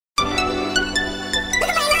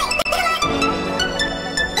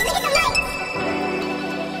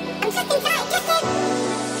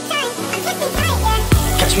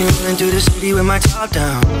me rolling through the city with my top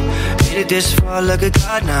down. Made it this far, look at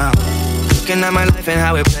God now. Looking at my life and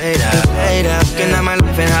how it played out. Looking at my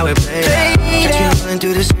life and how it played out. Catch me rolling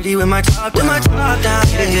through the city with my top down. Made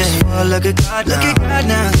it this far, look at God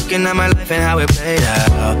now. Looking at my life and how it played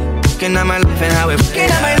out. Looking at my life and how it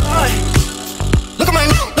played out. Look at my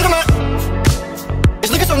life, look at my.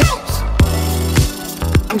 It's looking so nice.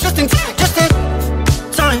 I'm just in time,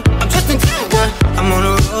 I'm just in time, yeah. I'm on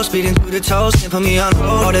the road, speeding through the tolls. Can't put me on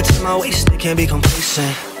hold. All the time I waste, they can't be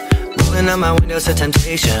complacent. Rolling out my windows to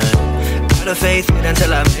temptation. Got a faith in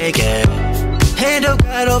until I make it. Hand of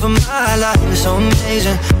God over my life, it's so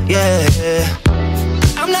amazing, yeah.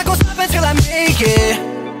 I'm not gonna stop until I make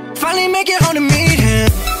it. Finally make it home to meet him.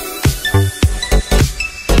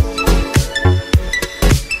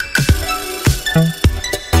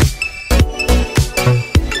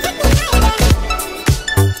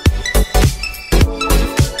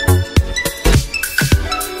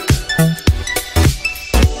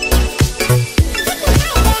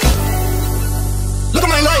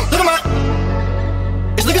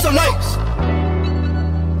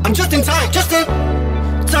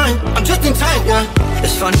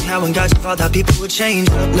 It's funny how when God's involved, how people would change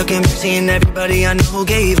up. Looking back, seeing everybody I know who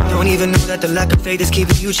gave up. Don't even know that the lack of faith is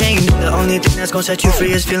keeping you chained up. The only thing that's gonna set you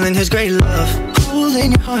free is feeling His great love. Hole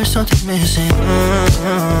in your heart, something missing.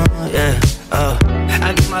 Yeah,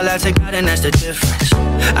 I give my life to God and that's the difference.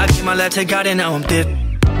 I give my life to God and now I'm dipped.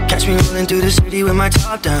 Catch me rolling through the city with my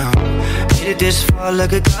top down. Made it this far,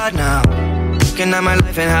 look at God now. Looking at my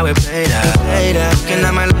life and how it played out. Looking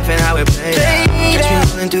at my life and how it played out. Catch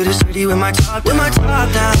me rolling through the city with my top down.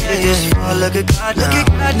 Made it this far, look at God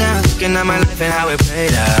now. Looking at my life and how it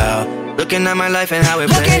played out. Looking at my life and how it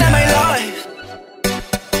played out. Looking at my life.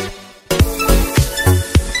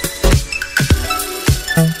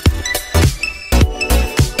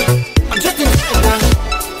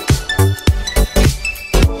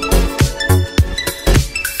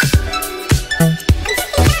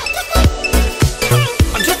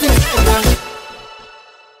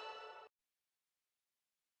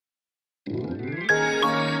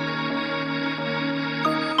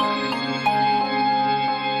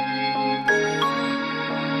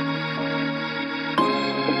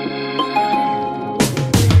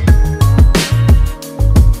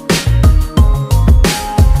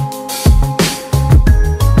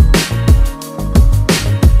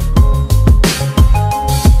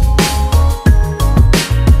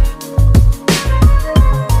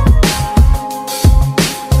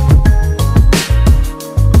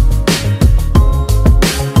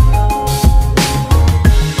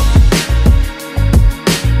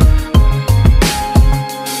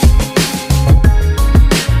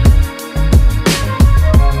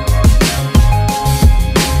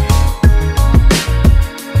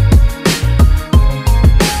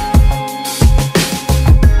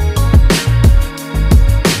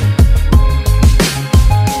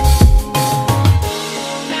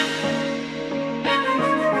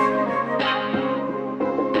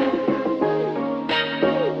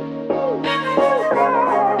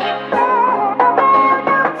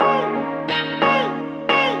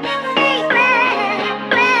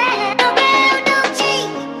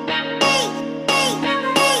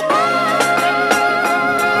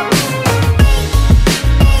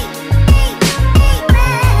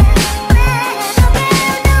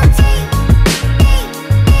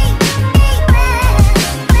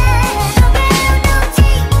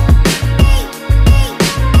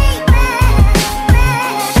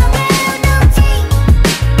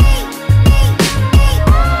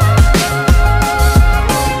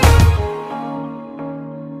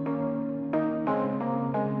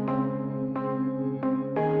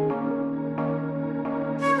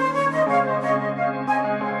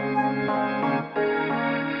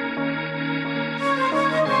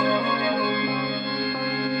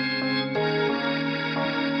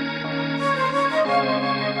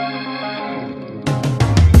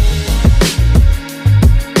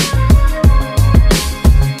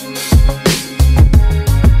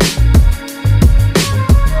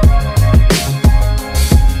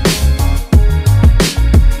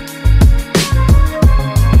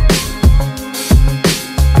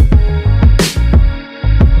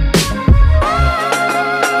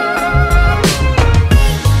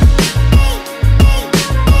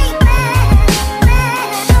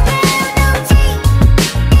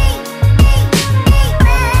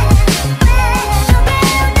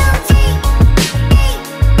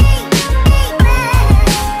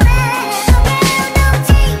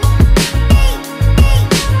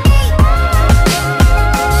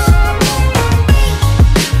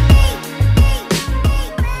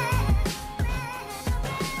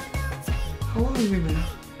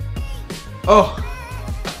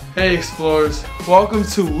 Hey explorers, welcome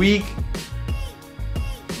to week...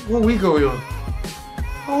 What week are we on?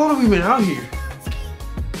 How long have we been out here?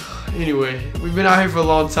 Anyway, we've been out here for a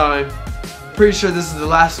long time. Pretty sure this is the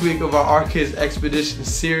last week of our Rkids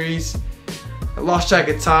Expeditions series. I lost track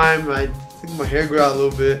of time. I think my hair grew out a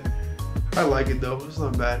little bit. I like it though, it's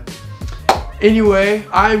not bad. Anyway,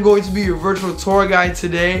 I am going to be your virtual tour guide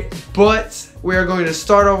today, but we are going to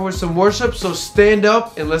start off with some worship, so stand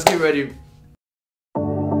up and let's get ready.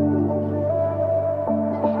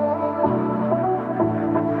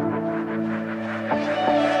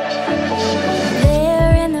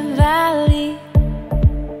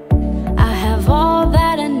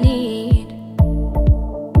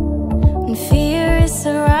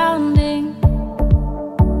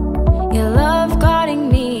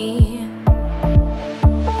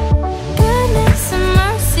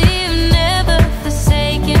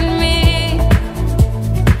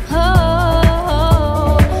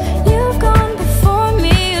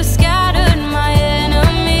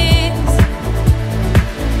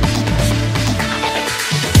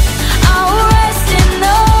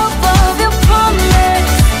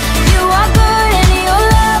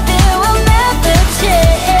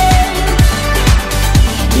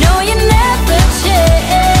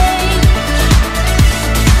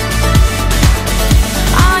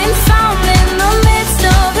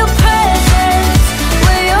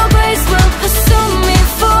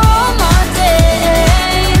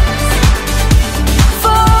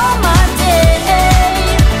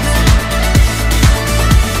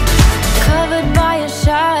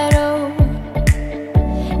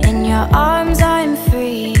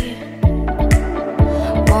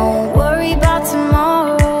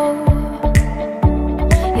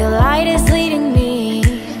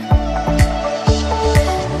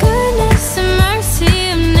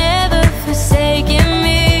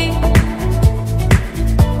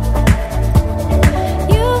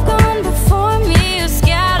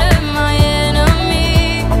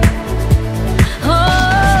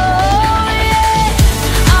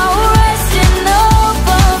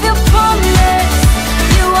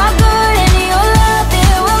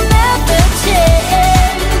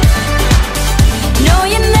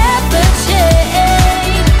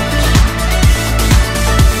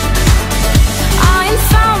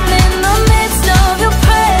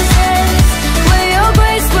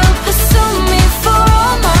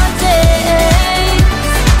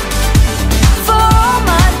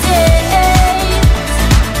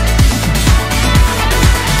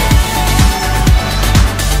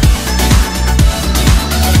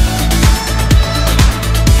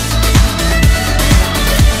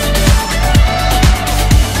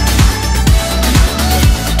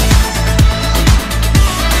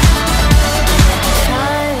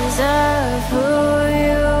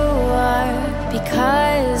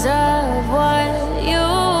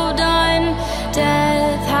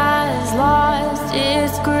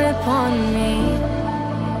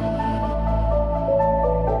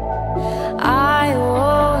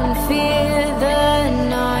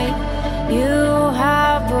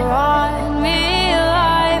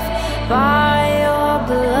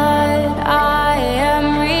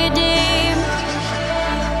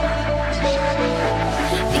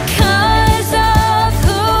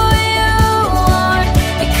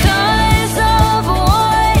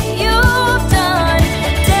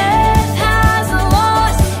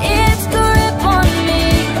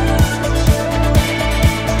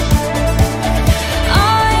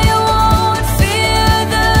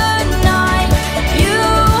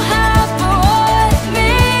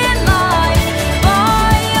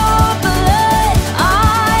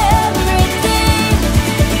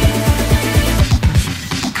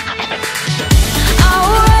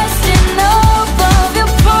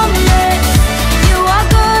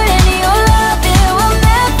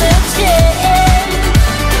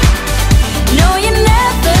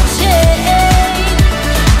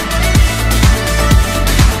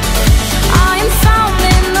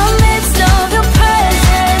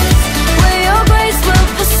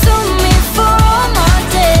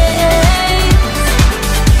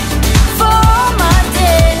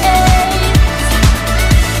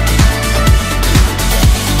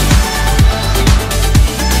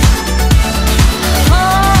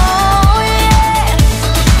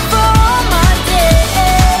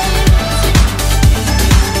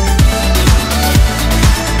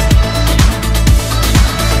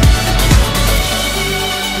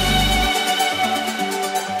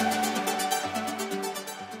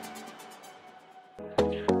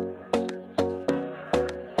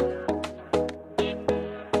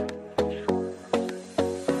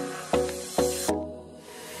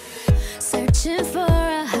 Searching for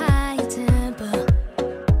a high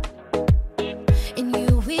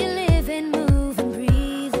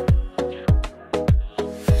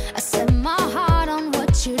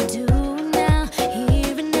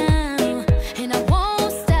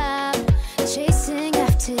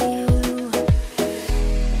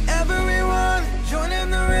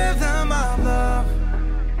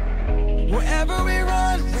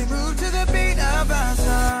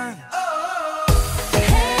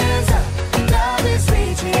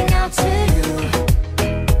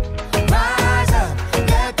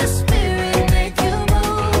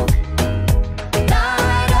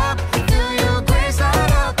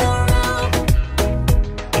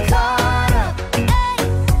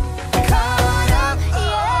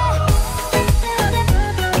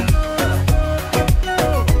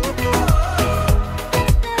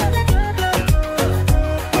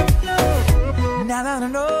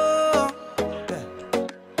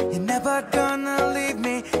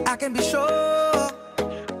can be sure.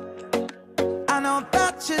 I know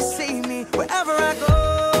that you see me wherever I go.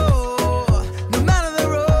 No matter the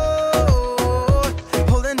road,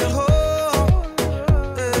 holding the hope,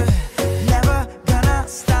 never gonna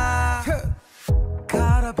stop.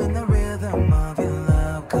 Caught up in the rhythm of your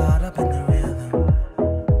love, caught up in the rhythm.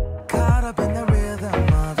 Caught up in the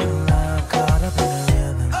rhythm of your love, caught up in the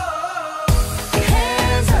rhythm.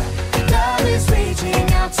 Hands up, love is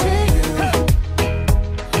reaching out to you.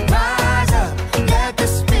 Rise up, let the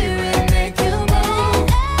spirit make you move.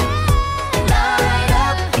 Light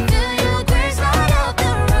up, feel your grace light up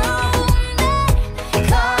the room.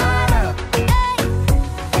 Caught up, yeah.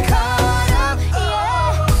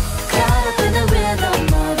 Caught up in the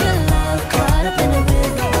rhythm of your love, caught up in the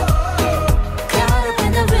rhythm. Caught up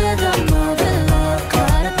in the rhythm of your love,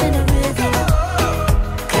 caught up in the rhythm.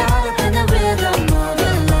 Caught up in the rhythm of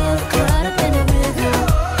your love, caught up in the rhythm.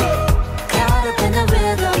 Caught up in the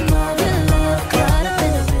rhythm of your love, caught up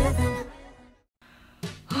in the rhythm.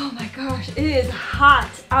 Oh my gosh, it is hot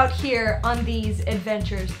out here on these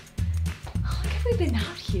adventures. How long have we been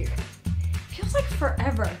out here? Feels like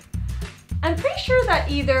forever. I'm pretty sure that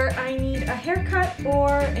either I need a haircut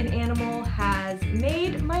or an animal has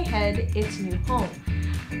made my head its new home.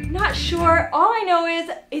 Not sure. All I know is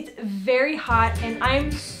it's very hot and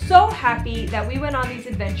I'm so happy that we went on these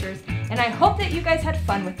adventures and I hope that you guys had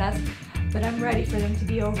fun with us, but I'm ready for them to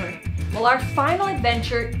be over. Well, our final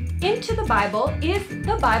adventure into the Bible is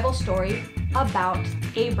the Bible story about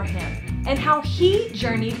Abraham and how he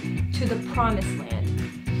journeyed to the promised land.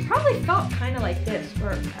 Probably felt kind of like this,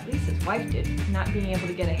 or at least his wife did, not being able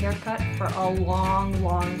to get a haircut for a long,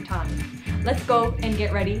 long time. Let's go and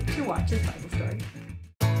get ready to watch this Bible story.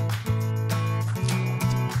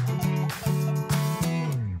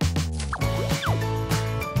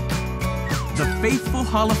 The Faithful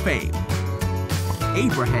Hall of Fame.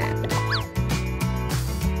 Abraham.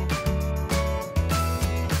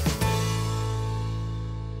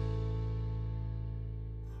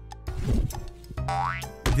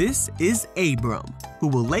 This is Abram, who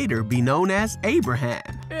will later be known as Abraham.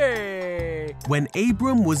 Hey. When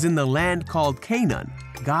Abram was in the land called Canaan,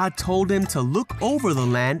 God told him to look over the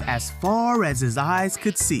land as far as his eyes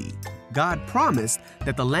could see. God promised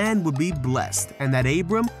that the land would be blessed and that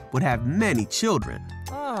Abram would have many children.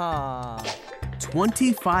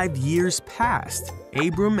 25 years passed.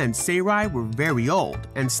 Abram and Sarai were very old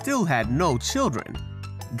and still had no children.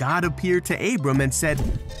 God appeared to Abram and said,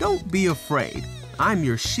 "Don't be afraid. I'm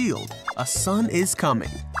your shield. A son is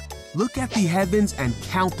coming. Look at the heavens and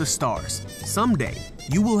count the stars. Someday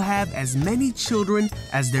you will have as many children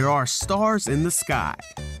as there are stars in the sky."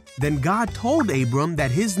 Then God told Abram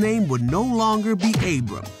that his name would no longer be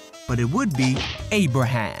Abram, but it would be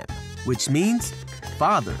Abraham, which means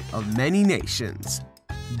father of many nations.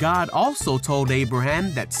 God also told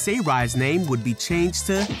Abraham that Sarai's name would be changed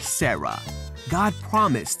to Sarah. God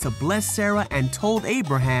promised to bless Sarah and told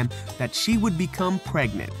Abraham that she would become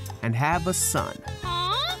pregnant and have a son.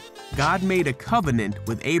 God made a covenant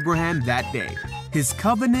with Abraham that day. His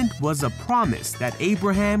covenant was a promise that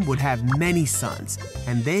Abraham would have many sons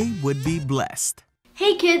and they would be blessed.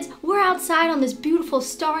 Hey kids, we're outside on this beautiful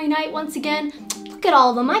starry night once again. Look at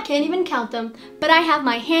all of them, I can't even count them. But I have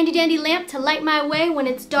my handy dandy lamp to light my way when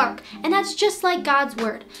it's dark, and that's just like God's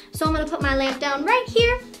word. So I'm gonna put my lamp down right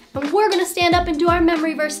here, and we're gonna stand up and do our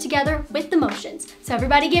memory verse together with the motions. So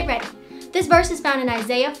everybody get ready. This verse is found in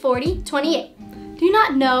Isaiah 40:28. Do you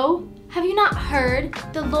not know? Have you not heard?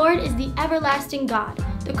 The Lord is the everlasting God,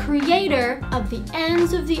 the creator of the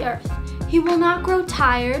ends of the earth. He will not grow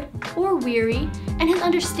tired or weary, and his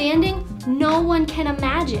understanding no one can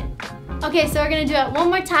imagine. Okay, so we're gonna do it one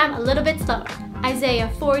more time, a little bit slower. Isaiah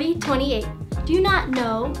 40:28. Do you not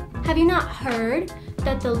know? Have you not heard?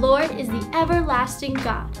 That the Lord is the everlasting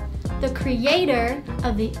God, the creator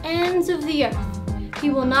of the ends of the earth. He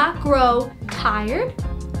will not grow tired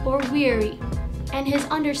or weary, and his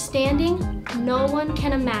understanding no one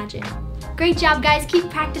can imagine. Great job, guys. Keep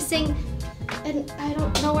practicing. And I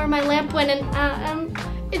don't know where my lamp went, and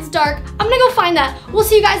it's dark. I'm gonna go find that. We'll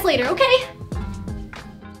see you guys later, okay?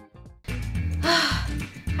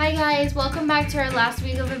 Hi guys, welcome back to our last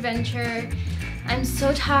week of adventure. I'm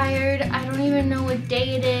so tired. I don't even know what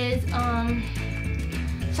day it is.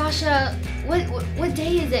 Sasha, what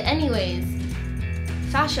day is it anyways?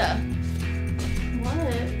 Sasha.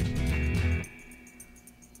 What?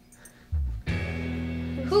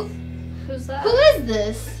 Who's that? Who is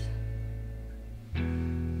this?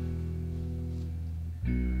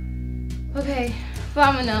 Okay,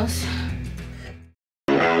 vamonos.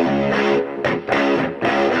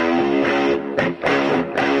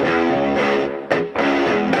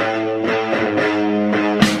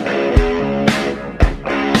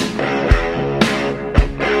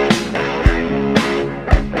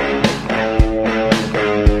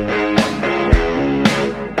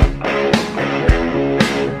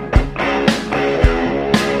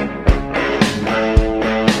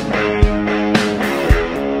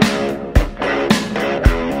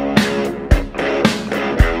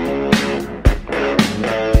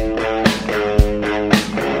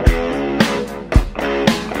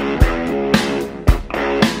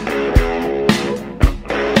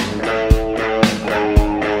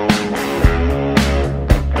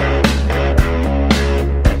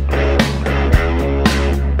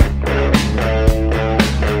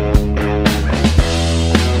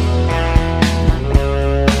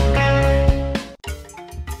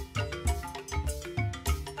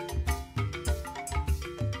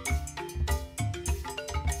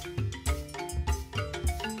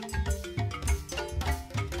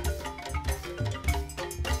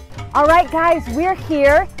 All right, guys, we're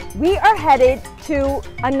here. We are headed to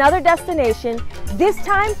another destination. This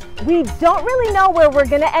time, we don't really know where we're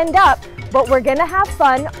gonna end up, but we're gonna have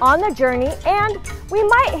fun on the journey, and we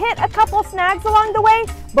might hit a couple snags along the way,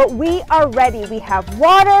 but we are ready. We have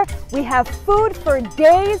water, we have food for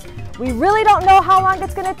days. We really don't know how long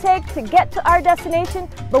it's gonna take to get to our destination,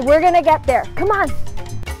 but we're gonna get there. Come on.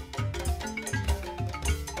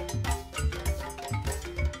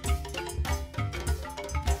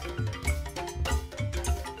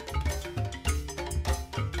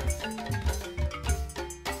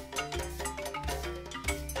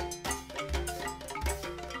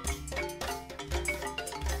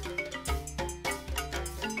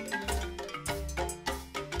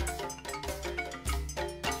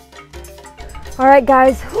 All right,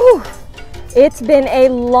 guys, whew. It's been a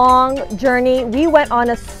long journey. We went on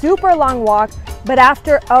a super long walk, but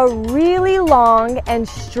after a really long and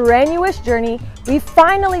strenuous journey, we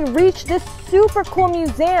finally reached this super cool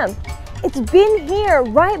museum. It's been here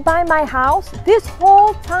right by my house this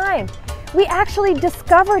whole time. We actually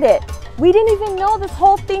discovered it. We didn't even know this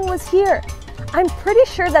whole thing was here. I'm pretty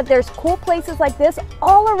sure that there's cool places like this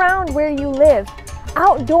all around where you live,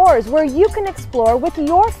 outdoors where you can explore with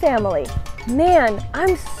your family. Man,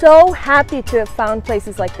 I'm so happy to have found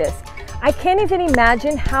places like this. I can't even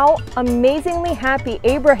imagine how amazingly happy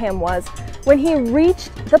Abraham was when he reached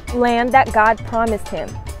the land that God promised him.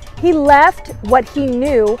 He left what he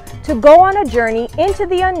knew to go on a journey into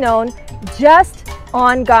the unknown just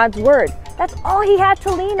on God's word. That's all he had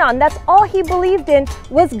to lean on. That's all he believed in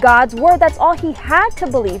was God's word. That's all he had to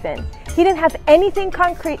believe in. He didn't have anything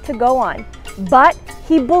concrete to go on, but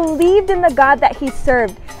he believed in the God that he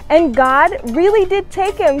served. And God really did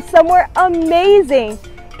take him somewhere amazing.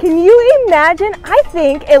 Can you imagine? I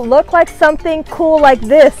think it looked like something cool like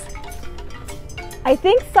this. I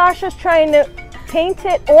think Sasha's trying to paint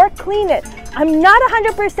it or clean it. I'm not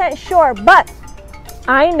 100% sure, but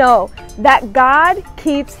I know that God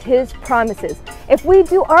keeps his promises. If we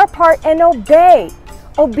do our part and obey,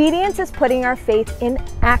 obedience is putting our faith in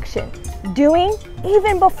action. Doing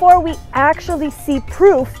even before we actually see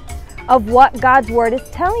proof of what God's word is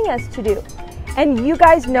telling us to do. And you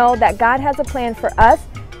guys know that God has a plan for us,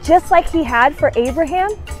 just like he had for Abraham.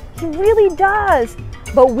 He really does.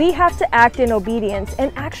 But we have to act in obedience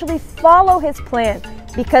and actually follow his plan,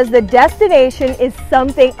 because the destination is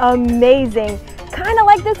something amazing, kind of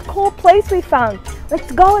like this cool place we found.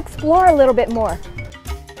 Let's go explore a little bit more.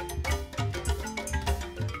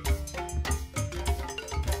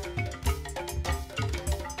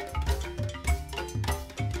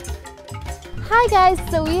 Hi guys,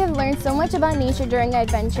 so we have learned so much about nature during our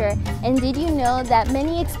adventure, and did you know that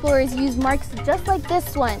many explorers use marks just like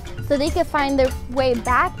this one so they could find their way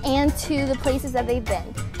back and to the places that they've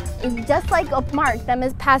been? It's just like a mark that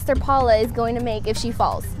Miss Pastor Paula is going to make if she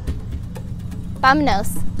falls.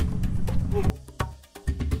 Vámonos.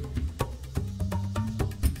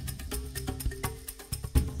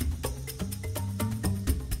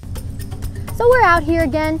 So we're out here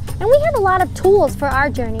again, and we have a lot of tools for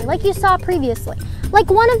our journey, like you saw previously.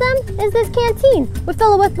 Like one of them is this canteen. We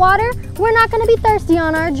fill it with water. We're not going to be thirsty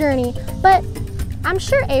on our journey, but I'm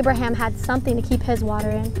sure Abraham had something to keep his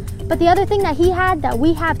water in. But the other thing that he had that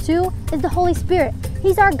we have too is the Holy Spirit.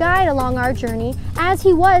 He's our guide along our journey, as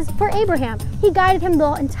he was for Abraham. He guided him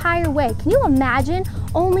the entire way. Can you imagine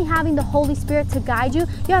only having the Holy Spirit to guide you?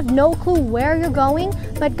 You have no clue where you're going,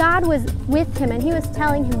 but God was with him and he was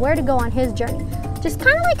telling him where to go on his journey. Just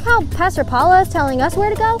kind of like how Pastor Paula is telling us where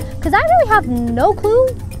to go, because I really have no clue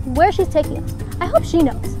where she's taking us. I hope she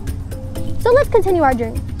knows. So let's continue our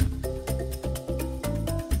journey.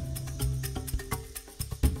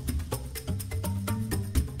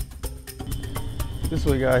 This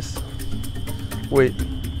way, guys. Wait.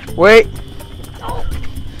 Wait!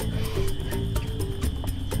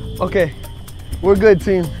 Okay. We're good,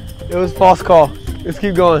 team. It was a false call. Let's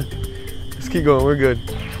keep going. Let's keep going. We're good.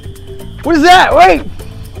 What is that? Wait!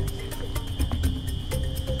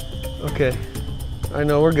 Okay. I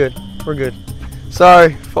know. We're good. We're good.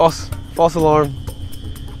 Sorry. False alarm.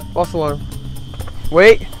 False alarm.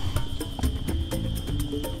 Wait.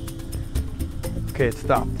 Okay, it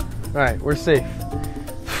stopped. All right, we're safe.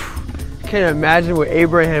 Can't imagine what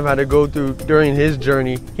Abraham had to go through during his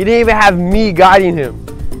journey. He didn't even have me guiding him.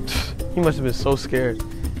 He must have been so scared.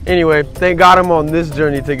 Anyway, thank God I'm on this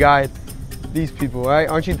journey to guide these people, right?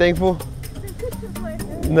 Aren't you thankful?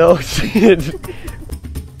 No shit.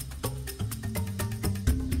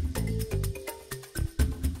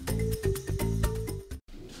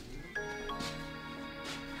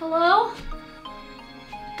 Hello?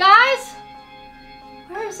 Guys?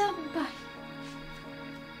 Where is everybody?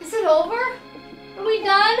 Is Is it over? Are we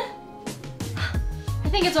done? I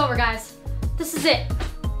think it's over, guys. This is it.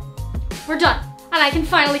 We're done. And I can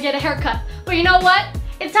finally get a haircut. But you know what?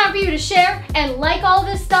 It's time for you to share and like all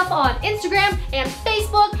this stuff on Instagram and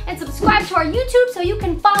Facebook and subscribe to our YouTube so you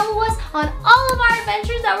can follow us on all of our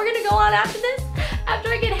adventures that we're gonna go on after this. After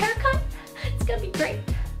I get a haircut, it's gonna be great.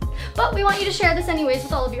 But we want you to share this anyways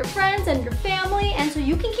with all of your friends and your family, and so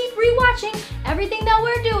you can keep rewatching everything that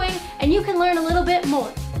we're doing and you can learn a little bit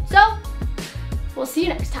more. So, we'll see you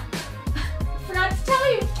next time. Forgot to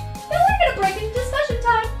tell you that we're gonna break into discussion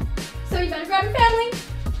time. So you better grab your family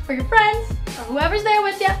or your friends or whoever's there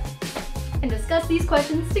with you and discuss these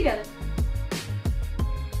questions together.